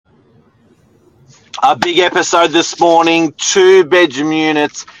A big episode this morning. 2-bedroom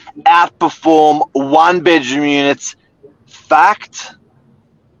units outperform 1-bedroom units. Fact?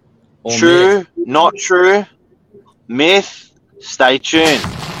 Or True? myth? Not true? Myth? Stay tuned.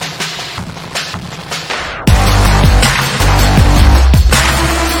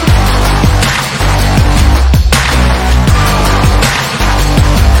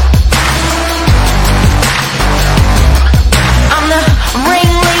 I'm the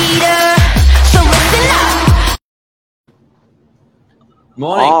ringleader, so listen up.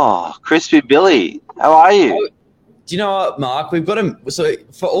 Morning. Oh, Crispy Billy. How are you? Do you know what, Mark? We've got to. So,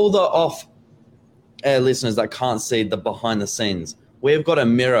 for all the off-air listeners that can't see the behind the scenes, we've got a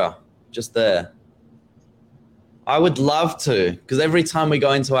mirror just there. I would love to, because every time we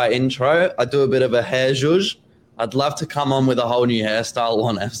go into our intro, I do a bit of a hair zhuzh. I'd love to come on with a whole new hairstyle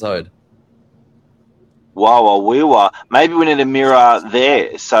one episode. Wow. Maybe we need a mirror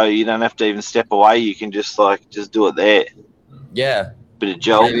there so you don't have to even step away. You can just do it there. Yeah. Bit of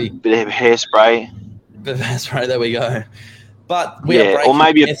gel, Maybe. bit of hairspray. That's right. There we go. But we are Or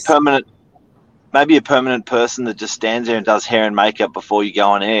maybe myths. a permanent person that just stands there and does hair and makeup before you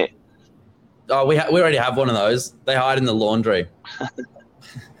go on air. Oh, we already have one of those. They hide in the laundry.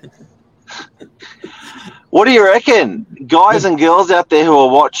 What do you reckon, guys and girls out there who are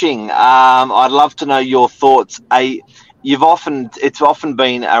watching? I'd love to know your thoughts. It's often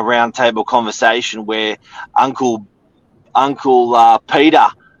been a roundtable conversation where Uncle Peter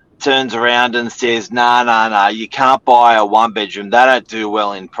turns around and says, "Nah, you can't buy a 1-bedroom. They don't do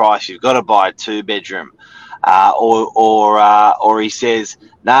well in price. You've got to buy a 2-bedroom." Or he says,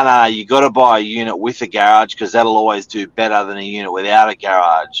 "Nah, you got to buy a unit with a garage because that'll always do better than a unit without a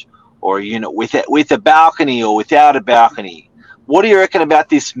garage, or a unit with a balcony or without a balcony." What do you reckon about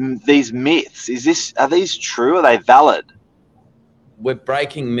these myths? Are these true? Are they valid? We're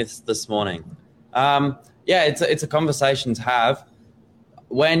breaking myths this morning. Yeah, it's a conversation to have.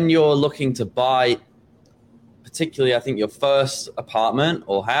 When you're looking to buy, particularly I think your first apartment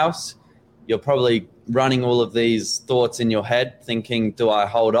or house, you're probably running all of these thoughts in your head, thinking, do I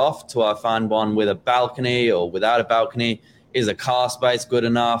hold off till I find one with a balcony or without a balcony? Is a car space good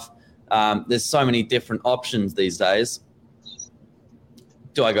enough? There's so many different options these days.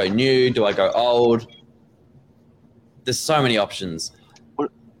 Do I go new? Do I go old? There's so many options.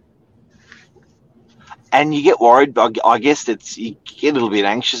 And you get worried. I guess you get a little bit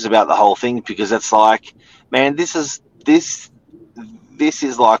anxious about the whole thing because it's like, man, this is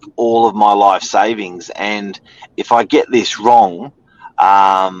like all of my life savings, and if I get this wrong,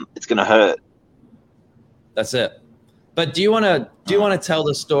 it's going to hurt. That's it. But do you want to tell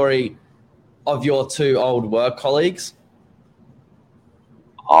the story of your two old work colleagues?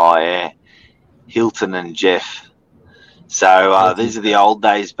 Oh yeah, Hilton and Jeff. So these are the old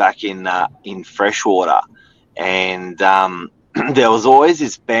days back in Freshwater, and there was always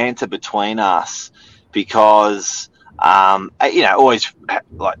this banter between us because always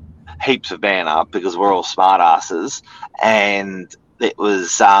like heaps of banter because we're all smart asses, and it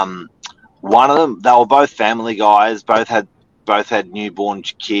was one of them. They were both family guys, both had newborn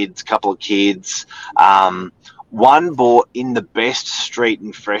kids, couple of kids. One bought in the best street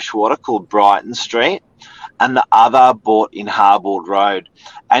in Freshwater called Brighton Street, and the other bought in Harbord Road.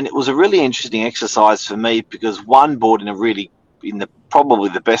 And it was a really interesting exercise for me because one bought probably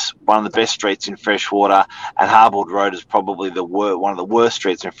one of the best streets in Freshwater, and Harbord Road is probably one of the worst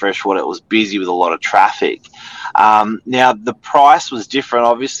streets in Freshwater. It was busy with a lot of traffic. Now the price was different.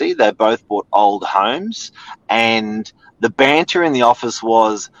 Obviously, they both bought old homes, and the banter in the office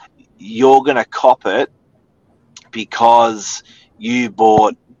was, "You're going to cop it because you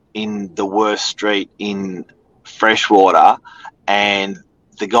bought in the worst street in Freshwater, and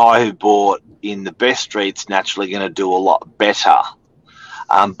the guy who bought in the best street's naturally going to do a lot better."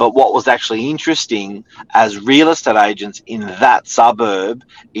 But what was actually interesting as real estate agents in that suburb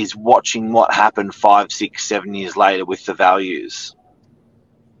is watching what happened 5, 6, 7 years later with the values.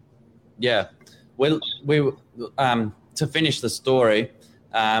 Yeah. Well, we to finish the story,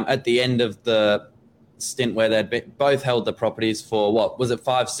 at the end of the stint where they'd both held the properties for, what was it,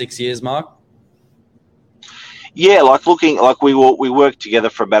 5, 6 years, Mark? Yeah, we worked together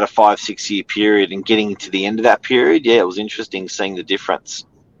for about a 5, 6 year period, and getting to the end of that period, yeah, it was interesting seeing the difference.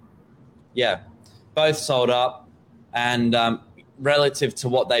 Yeah, both sold up, and relative to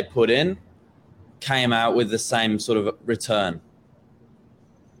what they put in, came out with the same sort of return.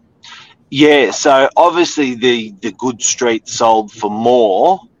 Yeah, so obviously the good street sold for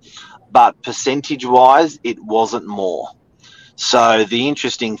more, but percentage-wise, it wasn't more. So the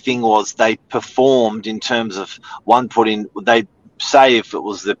interesting thing was they performed in terms of they say if it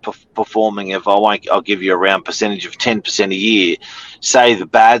was the performing of, I'll give you a round percentage of 10% a year. Say the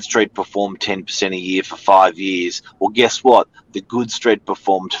bad street performed 10% a year for 5 years. Well, guess what? The good street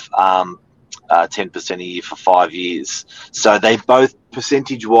performed 10% a year for 5 years. So they both,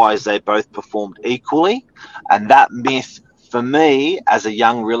 percentage-wise, they both performed equally. And that myth, for me, as a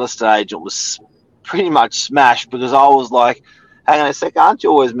young real estate agent, was pretty much smashed, because I was like, hang on a sec, don't you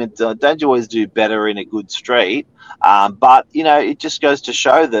always do better in a good street? But, it just goes to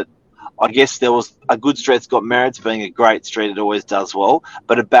show that I guess there was a good street's got merits. Being a great street, it always does well.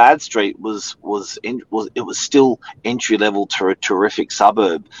 But a bad street was still entry level to a terrific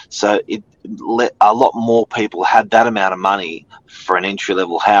suburb. So a lot more people had that amount of money for an entry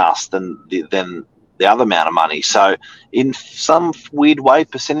level house than the other amount of money. So in some weird way,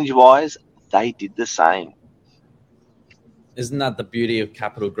 percentage wise, they did the same. Isn't that the beauty of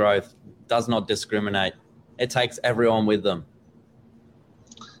capital growth? It does not discriminate. It takes everyone with them.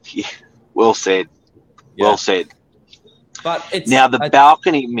 Yeah, well said. Yeah. Well said. But it's now the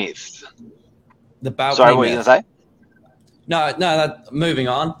balcony myth. The balcony. Sorry, what were you going to say? No. Moving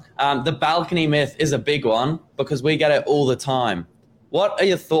on. The balcony myth is a big one because we get it all the time. What are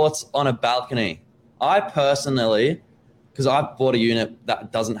your thoughts on a balcony? I personally, because I've bought a unit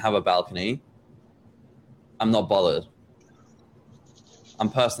that doesn't have a balcony, I'm not bothered. I'm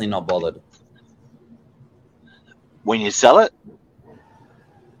personally not bothered. When you sell it?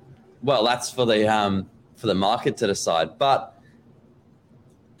 Well, that's for the market to decide. But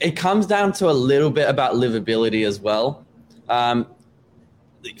it comes down to a little bit about livability as well.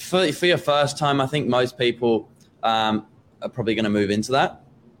 For your first time, I think most people are probably going to move into that,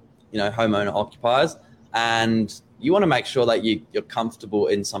 homeowner occupiers. And you want to make sure that you're comfortable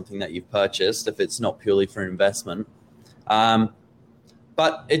in something that you've purchased if it's not purely for investment.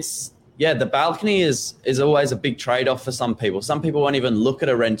 But the balcony is always a big trade-off for some people. Some people won't even look at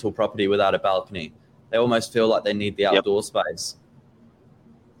a rental property without a balcony. They almost feel like they need the outdoor space.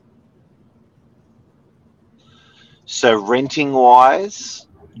 So renting-wise,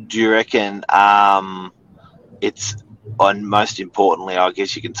 do you reckon it's, and most importantly, I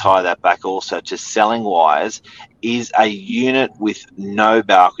guess you can tie that back also to selling-wise, is a unit with no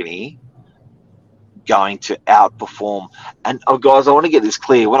balcony going to outperform? And guys, I want to get this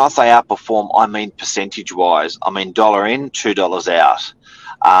clear. When I say outperform, I mean percentage-wise. I mean $1 in, $2 out.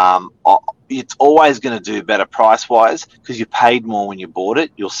 It's always going to do better price-wise because you paid more when you bought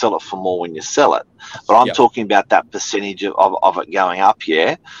it. You'll sell it for more when you sell it. But I'm talking about that percentage of it going up,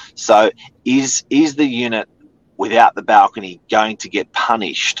 yeah? So is the unit without the balcony going to get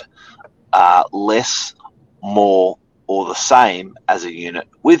punished less, more, or the same as a unit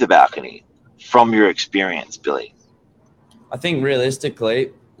with a balcony from your experience, Billy? I think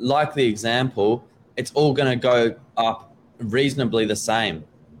realistically, like the example, it's all going to go up reasonably the same.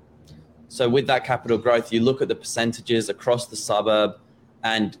 So with that capital growth, you look at the percentages across the suburb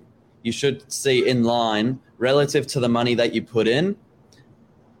and you should see in line relative to the money that you put in.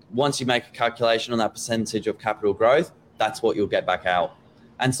 Once you make a calculation on that percentage of capital growth, that's what you'll get back out.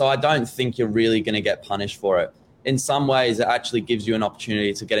 And so I don't think you're really going to get punished for it. In some ways, it actually gives you an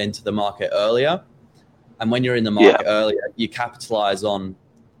opportunity to get into the market earlier. And when you're in the market earlier, you capitalize on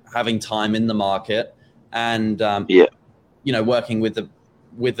having time in the market and, working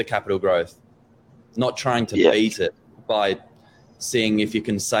with the capital growth, not trying to beat it by seeing if you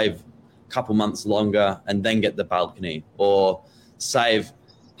can save a couple months longer and then get the balcony, or save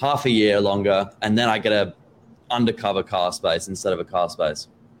half a year longer and then I get a undercover car space instead of a car space.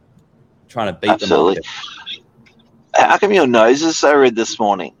 Trying to beat the market. How come your nose is so red this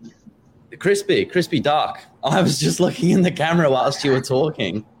morning? Crispy dark. I was just looking in the camera whilst you were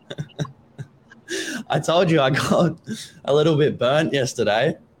talking. I told you I got a little bit burnt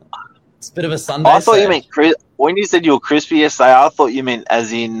yesterday. It's a bit of a Sunday. I thought you meant when you said you were crispy yesterday. I thought you meant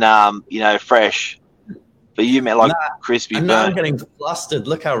as in fresh, but you meant like crispy burnt. Now I'm getting flustered.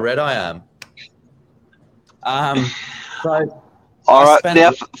 Look how red I am. So all right,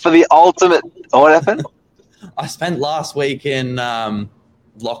 now for the ultimate, what happened? I spent last week in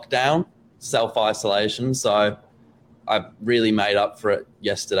lockdown, self-isolation, so I really made up for it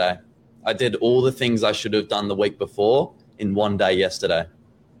yesterday. I did all the things I should have done the week before in one day yesterday.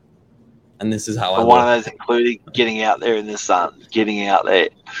 And this is how I one of those including getting out there in the sun, getting out there.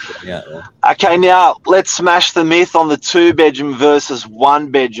 Yeah. Okay, now let's smash the myth on the 2-bedroom versus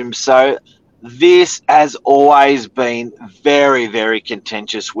 1-bedroom. So this has always been very, very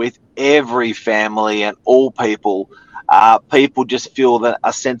contentious with every family and all people. People just feel that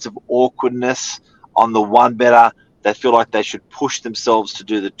a sense of awkwardness on the 1-bedder. They feel like they should push themselves to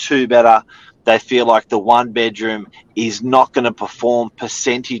do the 2-bedder. they feel like the one bedroom is not going to perform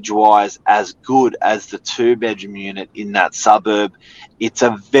percentage-wise as good as the two-bedroom unit in that suburb. It's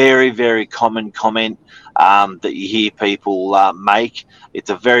a very, very common comment that you hear people make. It's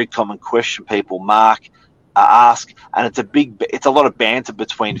a very common question people ask, and it's a lot of banter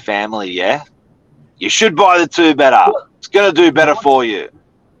between family. Yeah, you should buy the two better. It's going to do better for you.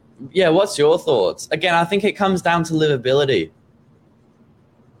 Yeah, what's your thoughts? Again, I think it comes down to livability.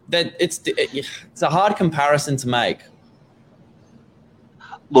 That it's a hard comparison to make.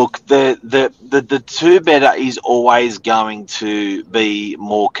 Look, the two better is always going to be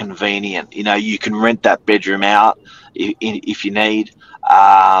more convenient. You know, you can rent that bedroom out if you need.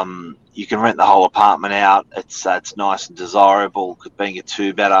 You can rent the whole apartment out. It's nice and desirable, being a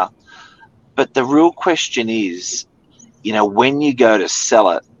two better. But the real question is, you know, when you go to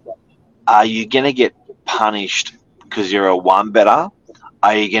sell it, are you going to get punished because you're a one better?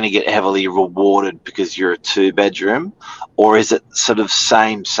 Are you going to get heavily rewarded because you're a two bedroom, or is it sort of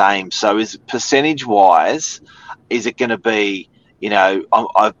same? So is it percentage wise? Is it going to be, you know,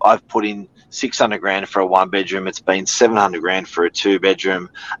 I've put in 600 grand for a one bedroom. It's been 700 grand for a two bedroom.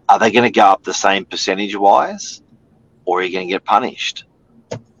 Are they going to go up the same percentage wise, or are you going to get punished?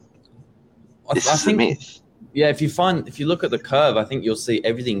 This is the myth. Yeah, if you look at the curve, I think you'll see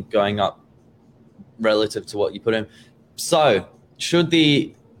everything going up relative to what you put in. So should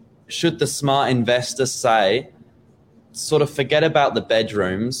the smart investor say, sort of forget about the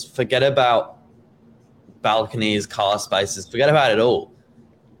bedrooms, forget about balconies, car spaces, forget about it all.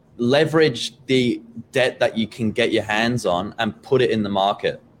 Leverage the debt that you can get your hands on and put it in the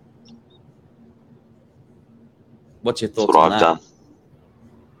market. What's your thoughts on that? That's what I've done.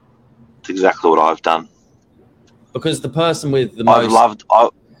 It's exactly what I've done. Because the person with the most...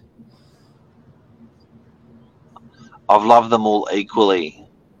 I've loved them all equally,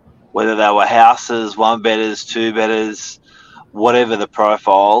 whether they were houses, one bedders, two bedders, whatever the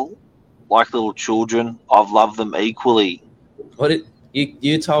profile, like little children. I've loved them equally.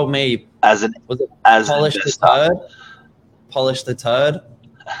 You told me as polish the turd? Polish the turd?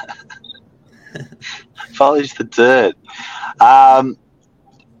 Polish the turd.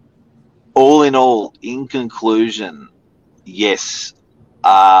 All in all, in conclusion, yes,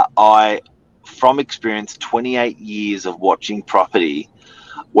 from experience, 28 years of watching property,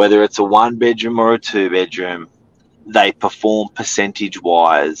 whether it's a one bedroom or a two bedroom, they perform percentage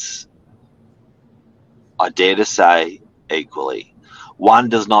wise, I dare to say, equally. One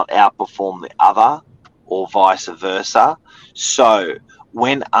does not outperform the other, or vice versa. So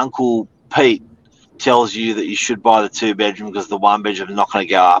when Uncle Pete tells you that you should buy the two bedroom because the one bedroom is not going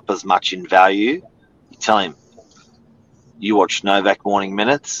to go up as much in value, you tell him you watch Novak Morning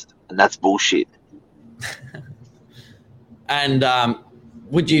Minutes, and that's bullshit. And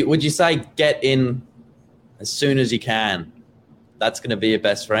would you say get in as soon as you can? That's going to be your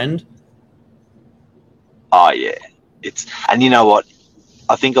best friend? Oh yeah, and you know what?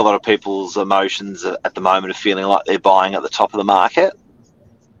 I think a lot of people's emotions at the moment are feeling like they're buying at the top of the market.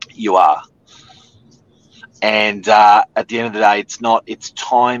 You are. And at the end of the day, it's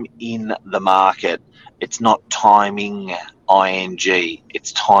time in the market. It's not timing, ING.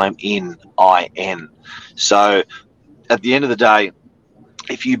 It's time in, IN. So at the end of the day,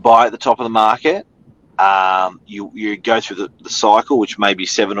 if you buy at the top of the market, you go through the cycle, which may be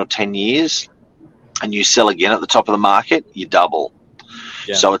 7 or 10 years, and you sell again at the top of the market, you double.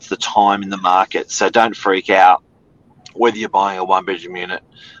 Yeah. So it's the time in the market. So don't freak out whether you're buying a one-bedroom unit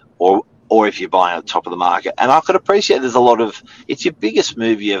or if you're buying at the top of the market. And I could appreciate there's a lot of, it's your biggest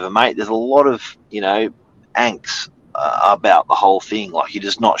move you ever made. There's a lot of, angst about the whole thing. Like, you're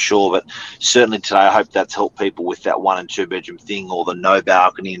just not sure. But certainly today, I hope that's helped people with that 1 and 2 bedroom thing, or the no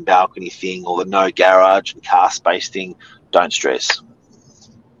balcony and balcony thing, or the no garage and car space thing. Don't stress.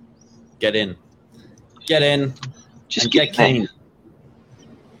 Get in. Just get keen.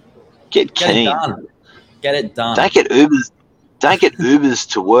 Get keen. Get it done. Don't get Ubers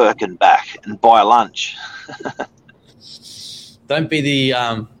to work and back and buy lunch. Don't be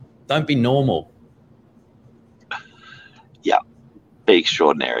normal. Yeah. Be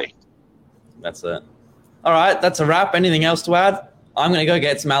extraordinary. That's it. All right, that's a wrap. Anything else to add? I'm going to go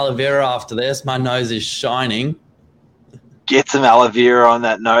get some aloe vera after this. My nose is shining. Get some aloe vera on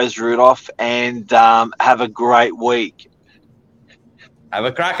that nose, Rudolph, and have a great week. Have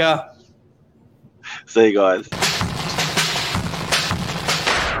a cracker. See you guys.